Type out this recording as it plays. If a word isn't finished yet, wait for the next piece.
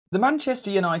The Manchester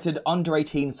United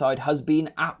under-18 side has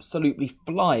been absolutely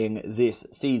flying this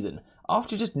season.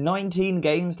 After just 19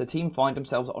 games, the team find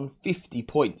themselves on 50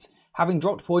 points, having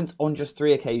dropped points on just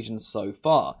 3 occasions so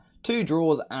far. 2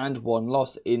 draws and 1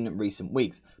 loss in recent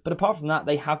weeks. But apart from that,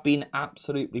 they have been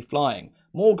absolutely flying.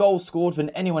 More goals scored than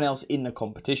anyone else in the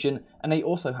competition, and they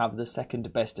also have the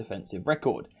second best defensive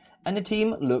record. And the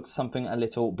team looks something a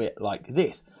little bit like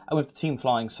this. And with the team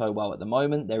flying so well at the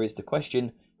moment, there is the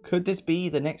question, could this be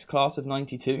the next class of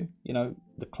 92? You know,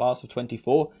 the class of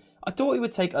 24? I thought we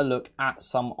would take a look at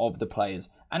some of the players.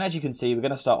 And as you can see, we're going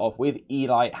to start off with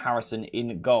Eli Harrison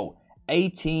in goal.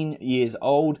 18 years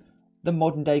old, the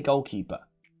modern day goalkeeper.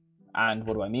 And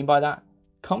what do I mean by that?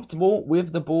 Comfortable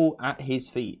with the ball at his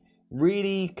feet.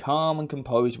 Really calm and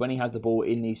composed when he has the ball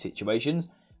in these situations.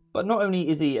 But not only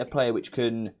is he a player which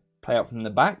can play out from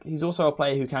the back, he's also a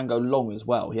player who can go long as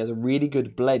well. He has a really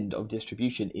good blend of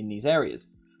distribution in these areas.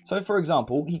 So for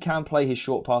example, he can play his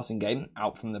short passing game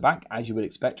out from the back, as you would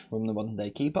expect from the modern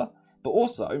day keeper, but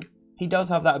also he does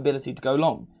have that ability to go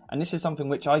long, and this is something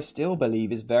which I still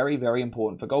believe is very, very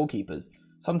important for goalkeepers.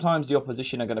 Sometimes the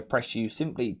opposition are going to press you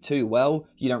simply too well,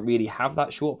 you don't really have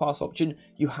that short pass option,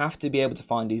 you have to be able to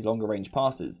find these longer range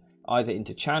passes, either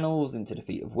into channels, into the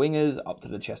feet of wingers, up to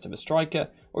the chest of a striker,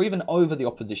 or even over the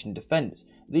opposition defence.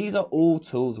 These are all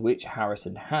tools which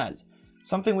Harrison has.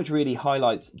 Something which really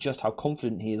highlights just how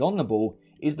confident he is on the ball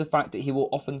is the fact that he will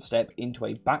often step into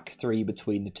a back three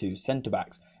between the 2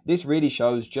 centre-backs. This really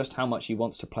shows just how much he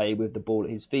wants to play with the ball at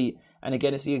his feet, and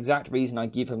again it's the exact reason I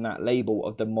give him that label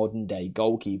of the modern day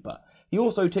goalkeeper. He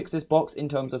also ticks this box in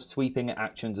terms of sweeping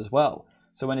actions as well.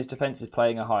 So when his defence is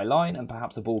playing a high line and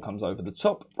perhaps a ball comes over the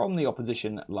top from the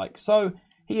opposition like so,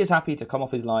 he is happy to come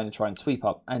off his line and try and sweep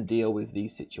up and deal with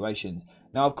these situations.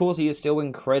 Now, of course, he is still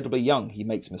incredibly young. He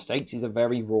makes mistakes. He's a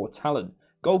very raw talent.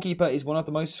 Goalkeeper is one of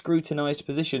the most scrutinised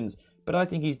positions, but I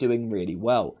think he's doing really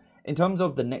well. In terms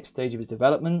of the next stage of his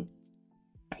development,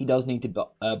 he does need to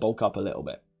bulk up a little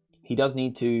bit. He does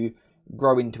need to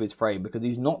grow into his frame because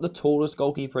he's not the tallest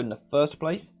goalkeeper in the first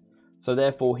place. So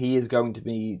therefore, he is going to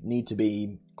need to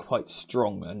be quite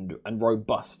strong and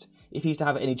robust if he's to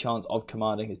have any chance of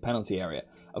commanding his penalty area.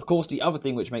 Of course, the other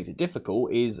thing which makes it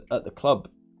difficult is at the club,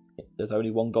 there's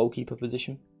only one goalkeeper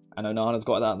position, and Onana's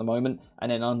got that at the moment,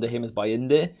 and then under him is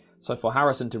Bayindir. So for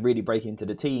Harrison to really break into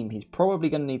the team, he's probably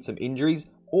going to need some injuries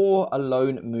or a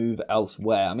loan move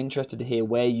elsewhere. I'm interested to hear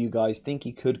where you guys think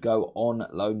he could go on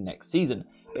loan next season.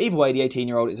 But either way, the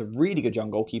 18-year-old is a really good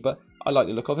young goalkeeper. I like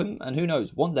the look of him, and who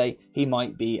knows, one day he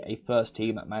might be a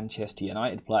first-team Manchester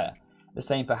United player. The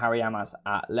same for Harry Amas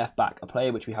at left-back, a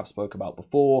player which we have spoke about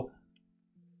before.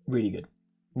 Really good.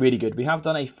 Really good. We have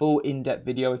done a full in-depth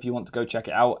video if you want to go check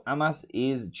it out. Amas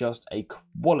is just a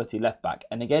quality left-back.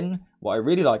 And again, what I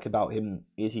really like about him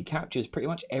is he captures pretty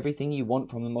much everything you want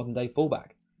from a modern-day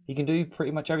fullback. He can do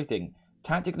pretty much everything.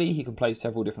 Tactically, he can play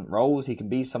several different roles. He can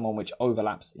be someone which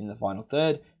overlaps in the final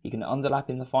third. He can underlap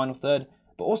in the final third.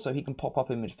 But also, he can pop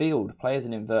up in midfield, play as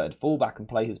an inverted fullback and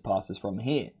play his passes from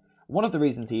here. One of the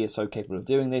reasons he is so capable of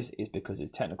doing this is because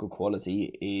his technical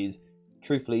quality is,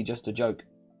 truthfully, just a joke.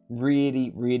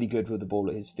 Really, really good with the ball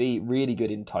at his feet, really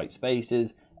good in tight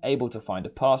spaces, able to find a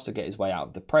pass to get his way out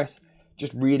of the press,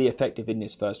 just really effective in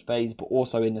this first phase, but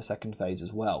also in the second phase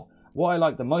as well. What I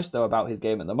like the most, though, about his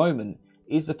game at the moment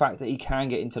is the fact that he can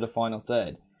get into the final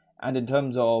third. And in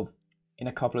terms of, in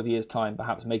a couple of years' time,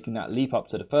 perhaps making that leap up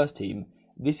to the first team,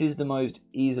 this is the most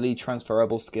easily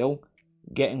transferable skill.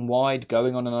 Getting wide,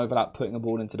 going on an overlap, putting a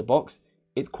ball into the box.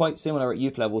 It's quite similar at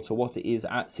youth level to what it is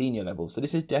at senior level. So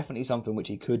this is definitely something which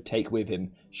he could take with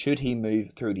him should he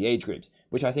move through the age groups,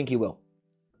 which I think he will.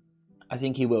 I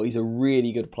think he will. He's a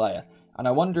really good player. And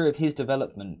I wonder if his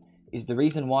development is the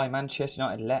reason why Manchester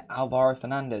United let Alvaro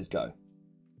Fernandez go.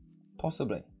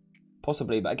 Possibly.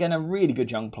 Possibly. But again, a really good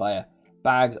young player.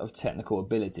 Bags of technical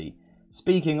ability.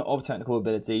 Speaking of technical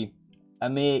ability,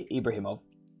 Amir Ibrahimov.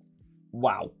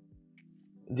 Wow.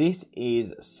 This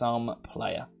is some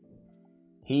player.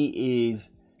 He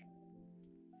is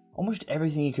almost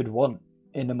everything you could want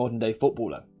in a modern day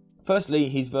footballer. Firstly,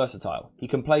 he's versatile. He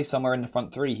can play somewhere in the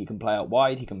front three, he can play out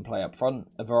wide, he can play up front,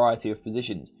 a variety of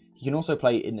positions. He can also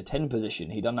play in the 10 position,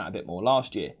 he done that a bit more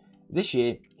last year. This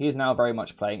year, he is now very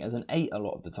much playing as an 8 a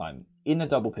lot of the time, in a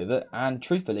double pivot, and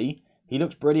truthfully, he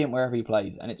looks brilliant wherever he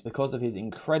plays, and it's because of his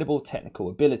incredible technical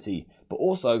ability, but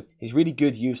also his really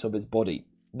good use of his body.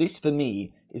 This, for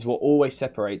me, is what always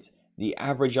separates the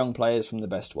average young players from the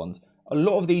best ones. A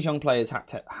lot of these young players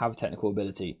have technical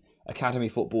ability. Academy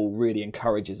football really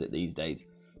encourages it these days.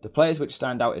 The players which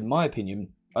stand out, in my opinion,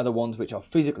 are the ones which are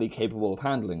physically capable of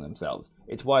handling themselves.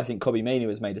 It's why I think Kobe Mainoo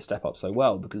has made a step up so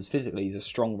well, because physically he's a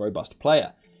strong, robust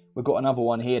player. We've got another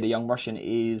one here. The young Russian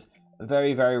is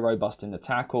very, very robust in the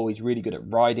tackle. He's really good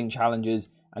at riding challenges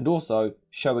and also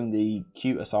showing the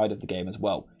cuter side of the game as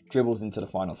well. Dribbles into the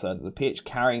final third of the pitch,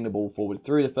 carrying the ball forward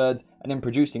through the thirds and then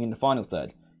producing in the final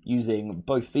third, using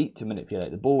both feet to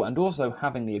manipulate the ball and also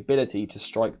having the ability to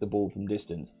strike the ball from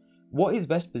distance. What his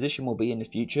best position will be in the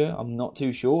future, I'm not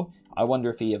too sure. I wonder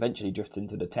if he eventually drifts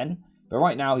into the 10. But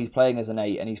right now he's playing as an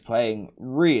 8 and he's playing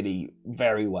really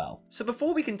very well. So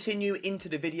before we continue into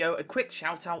the video, a quick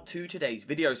shout out to today's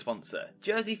video sponsor,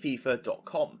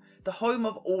 JerseyFifa.com, the home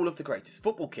of all of the greatest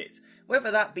football kits. Whether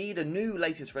that be the new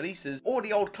latest releases or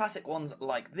the old classic ones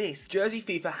like this, Jersey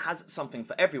FIFA has something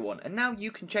for everyone, and now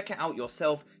you can check it out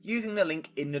yourself using the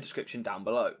link in the description down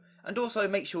below. And also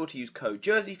make sure to use code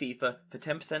JerseyFifa for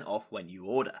 10% off when you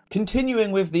order.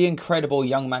 Continuing with the incredible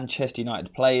young Manchester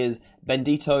United players,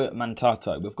 Bendito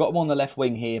Mantato. We've got him on the left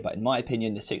wing here, but in my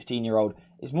opinion, the 16-year-old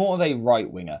is more of a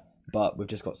right winger. But we've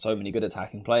just got so many good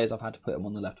attacking players, I've had to put him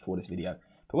on the left for this video.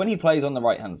 But when he plays on the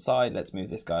right-hand side, let's move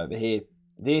this guy over here.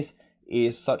 This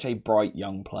is such a bright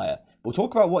young player. We'll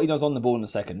talk about what he does on the ball in a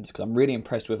second, because I'm really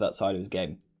impressed with that side of his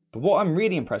game. But what I'm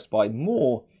really impressed by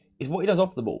more is what he does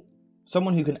off the ball.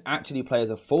 Someone who can actually play as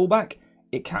a fullback,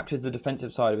 it captures the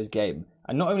defensive side of his game.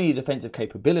 And not only the defensive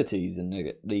capabilities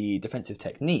and the defensive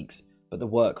techniques, but the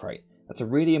work rate. That's a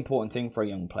really important thing for a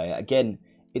young player. Again,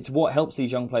 it's what helps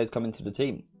these young players come into the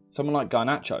team. Someone like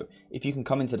Garnacho, if you can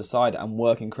come into the side and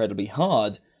work incredibly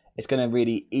hard, it's going to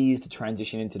really ease the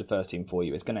transition into the first team for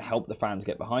you. It's going to help the fans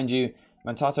get behind you.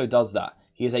 Mantato does that.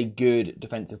 He is a good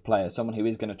defensive player, someone who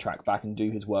is going to track back and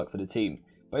do his work for the team.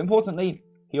 But importantly,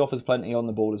 he offers plenty on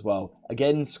the ball as well.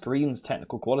 Again, screams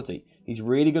technical quality. He's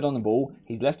really good on the ball.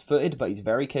 He's left-footed, but he's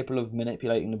very capable of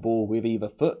manipulating the ball with either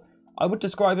foot. I would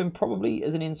describe him probably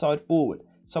as an inside forward.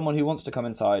 Someone who wants to come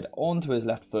inside onto his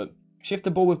left foot, shift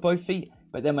the ball with both feet,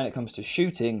 but then when it comes to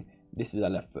shooting, this is a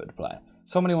left-footed player.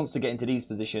 Someone who wants to get into these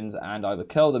positions and either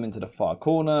curl them into the far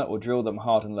corner or drill them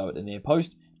hard and low at the near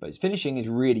post, but his finishing is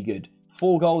really good.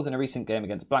 4 goals in a recent game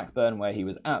against Blackburn where he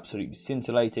was absolutely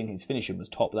scintillating. His finishing was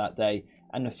top that day,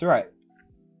 and the threat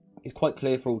is quite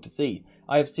clear for all to see.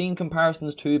 I have seen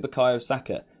comparisons to Bukayo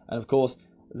Saka, and of course,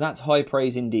 that's high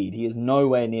praise indeed. He is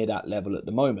nowhere near that level at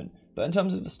the moment. But in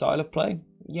terms of the style of play,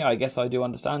 yeah, I guess I do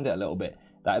understand it a little bit.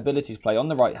 That ability to play on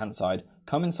the right-hand side,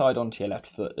 come inside onto your left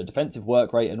foot, the defensive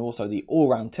work rate, and also the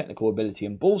all-round technical ability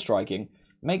and ball striking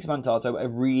makes Mantato a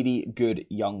really good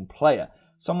young player.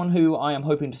 Someone who I am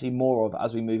hoping to see more of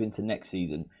as we move into next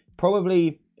season.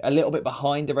 Probably a little bit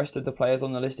behind the rest of the players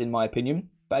on the list in my opinion.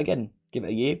 But again, give it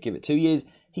a year, give it 2 years,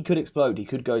 he could explode, he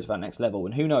could go to that next level.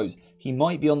 And who knows, he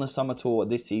might be on the summer tour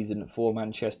this season for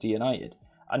Manchester United.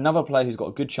 Another player who's got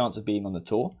a good chance of being on the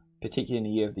tour, particularly in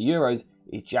the year of the Euros,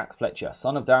 is Jack Fletcher,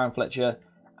 son of Darren Fletcher,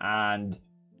 and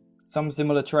some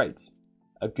similar traits.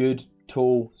 A good,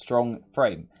 tall, strong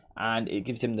frame. And it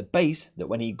gives him the base that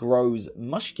when he grows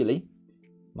muscularly,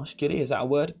 is that a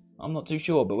word? I'm not too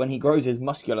sure, but when he grows his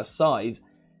muscular size,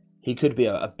 he could be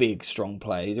a big, strong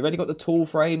player. He's already got the tall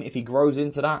frame. If he grows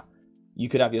into that, you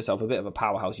could have yourself a bit of a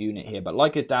powerhouse unit here. But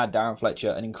like his dad, Darren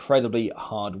Fletcher, an incredibly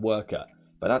hard worker.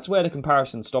 But that's where the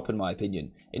comparisons stop, in my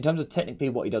opinion. In terms of technically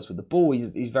what he does with the ball,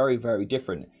 he's very, very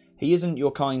different. He isn't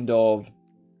your kind of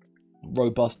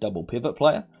robust double pivot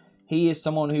player. He is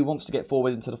someone who wants to get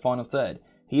forward into the final third.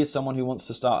 He is someone who wants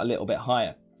to start a little bit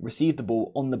higher, receive the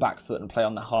ball on the back foot and play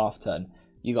on the half turn.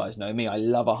 You guys know me, I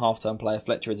love a half turn player.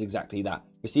 Fletcher is exactly that.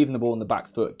 Receiving the ball on the back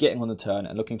foot, getting on the turn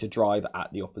and looking to drive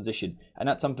at the opposition. And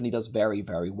that's something he does very,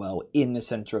 very well in the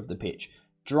centre of the pitch.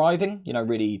 Driving,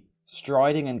 really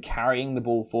striding and carrying the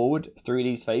ball forward through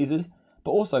these phases,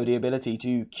 but also the ability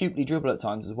to cutely dribble at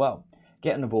times as well.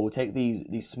 Get on the ball, take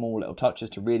these small little touches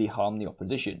to really harm the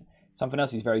opposition. Something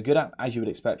else he's very good at, as you would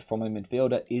expect from a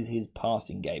midfielder, is his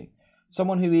passing game.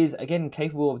 Someone who is, again,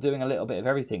 capable of doing a little bit of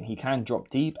everything. He can drop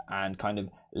deep and kind of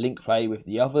link play with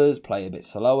the others, play a bit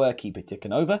slower, keep it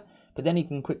ticking over, but then he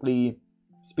can quickly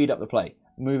speed up the play,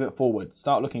 move it forward,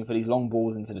 start looking for these long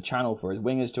balls into the channel for his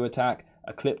wingers to attack,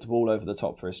 a clipped ball over the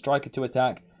top for his striker to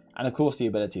attack, and of course the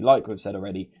ability, like we've said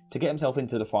already, to get himself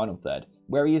into the final third,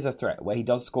 where he is a threat, where he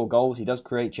does score goals, he does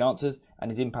create chances,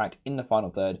 and his impact in the final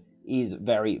third is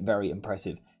very, very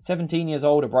impressive. 17 years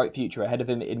old, a bright future ahead of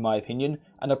him in my opinion,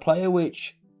 and a player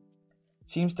which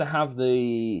seems to have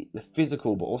the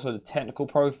physical but also the technical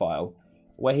profile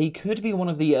where he could be one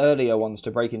of the earlier ones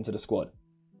to break into the squad.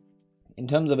 In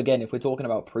terms of, again, if we're talking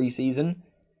about pre-season,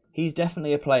 he's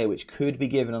definitely a player which could be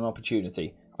given an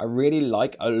opportunity. I really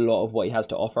like a lot of what he has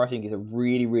to offer. I think he's a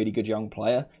really, really good young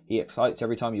player. He excites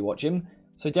every time you watch him.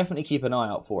 So definitely keep an eye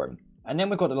out for him. And then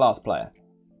we've got the last player,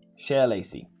 Cher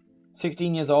Lacey.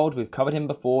 16 years old. We've covered him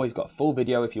before. He's got a full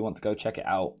video if you want to go check it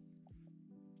out.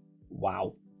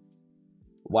 Wow.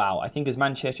 Wow, I think as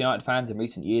Manchester United fans in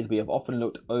recent years, we have often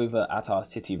looked over at our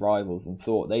City rivals and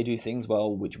thought they do things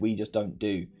well which we just don't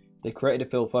do. They created a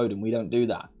Phil Foden, we don't do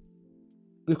that.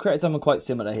 We've created something quite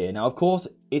similar here. Now, of course,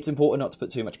 it's important not to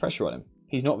put too much pressure on him.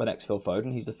 He's not the next Phil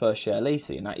Foden, he's the first Cher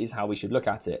Lacey, and that is how we should look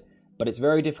at it. But it's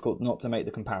very difficult not to make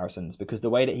the comparisons because the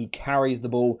way that he carries the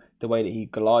ball, the way that he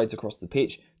glides across the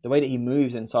pitch, the way that he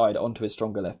moves inside onto his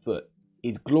stronger left foot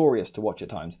is glorious to watch at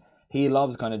times. He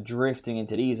loves kind of drifting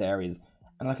into these areas.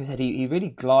 And like I said, he really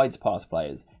glides past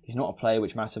players. He's not a player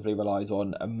which massively relies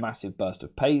on a massive burst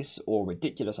of pace or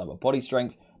ridiculous upper body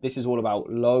strength. This is all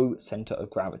about low centre of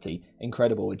gravity,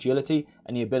 incredible agility,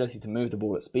 and the ability to move the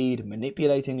ball at speed,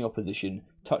 manipulating the opposition,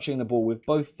 touching the ball with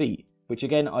both feet, which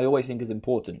again, I always think is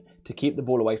important. To keep the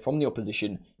ball away from the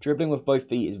opposition, dribbling with both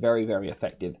feet is very, very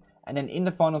effective. And then in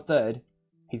the final third,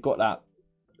 he's got that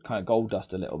kind of gold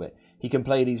dust a little bit. He can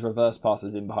play these reverse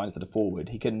passes in behind for the forward.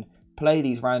 He can play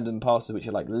these random passes which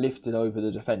are like lifted over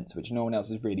the defence, which no one else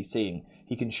is really seeing.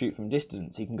 He can shoot from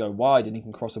distance, he can go wide, and he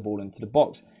can cross a ball into the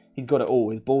box. He's got it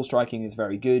all. His ball striking is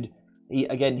very good.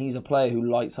 He's a player who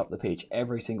lights up the pitch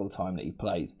every single time that he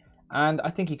plays. And I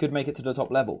think he could make it to the top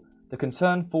level. The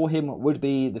concern for him would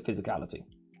be the physicality.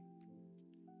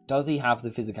 Does he have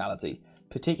the physicality?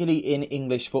 Particularly in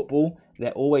English football,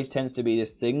 there always tends to be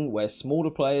this thing where smaller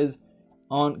players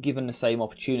aren't given the same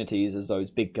opportunities as those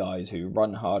big guys who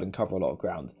run hard and cover a lot of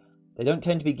ground. They don't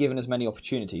tend to be given as many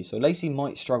opportunities, so Lacey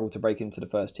might struggle to break into the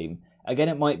first team. Again,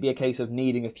 it might be a case of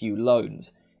needing a few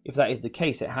loans. If that is the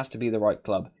case, it has to be the right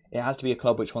club. It has to be a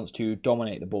club which wants to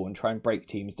dominate the ball and try and break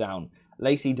teams down.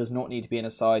 Lacey does not need to be in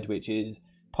a side which is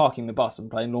parking the bus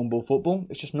and playing long ball football.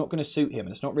 It's just not going to suit him, and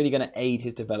it's not really going to aid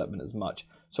his development as much.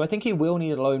 So I think he will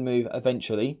need a loan move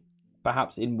eventually,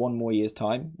 perhaps in 1 more year's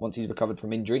time, once he's recovered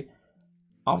from injury.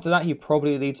 After that, he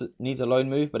probably needs a loan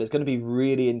move, but it's going to be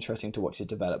really interesting to watch his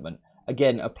development.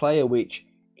 Again, a player which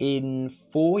in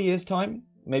 4 years' time,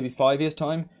 maybe 5 years'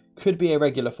 time, could be a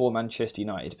regular for Manchester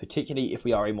United, particularly if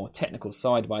we are a more technical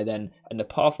side by then, and the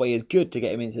pathway is good to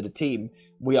get him into the team.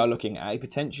 We are looking at a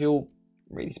potential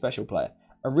really special player.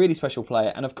 A really special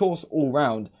player, and of course, all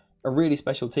round, a really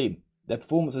special team. Their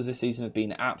performances this season have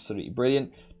been absolutely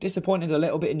brilliant. Disappointed a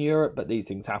little bit in Europe, but these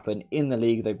things happen. In the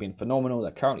league, they've been phenomenal.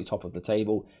 They're currently top of the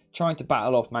table, trying to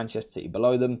battle off Manchester City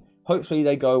below them. Hopefully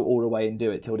they go all the way and do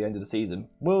it till the end of the season.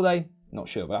 Will they? Not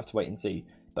sure. We'll have to wait and see.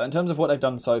 But in terms of what they've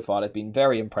done so far, they've been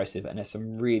very impressive, and there's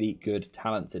some really good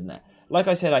talents in there. Like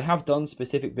I said, I have done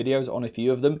specific videos on a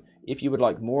few of them. If you would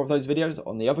like more of those videos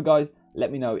on the other guys, let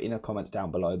me know in the comments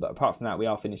down below. But apart from that, we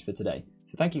are finished for today.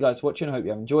 So thank you guys for watching. I hope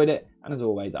you have enjoyed it. And as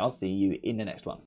always, I'll see you in the next one.